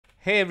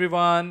Hey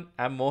everyone,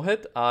 I'm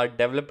Mohit, a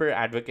developer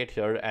advocate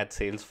here at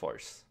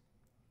Salesforce.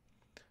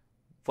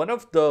 One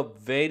of the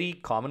very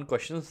common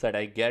questions that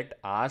I get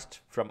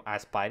asked from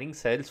aspiring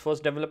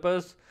Salesforce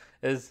developers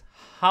is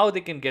how they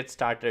can get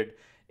started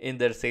in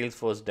their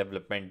Salesforce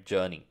development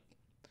journey.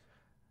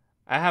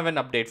 I have an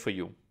update for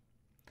you.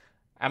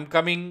 I'm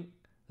coming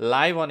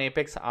live on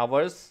Apex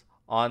Hours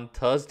on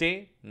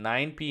Thursday,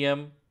 9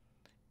 p.m.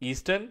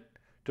 Eastern,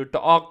 to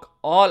talk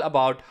all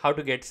about how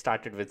to get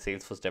started with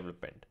Salesforce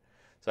development.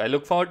 So I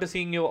look forward to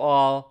seeing you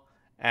all,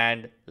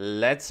 and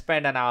let's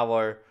spend an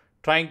hour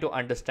trying to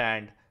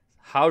understand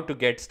how to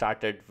get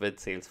started with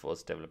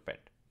Salesforce development.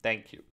 Thank you.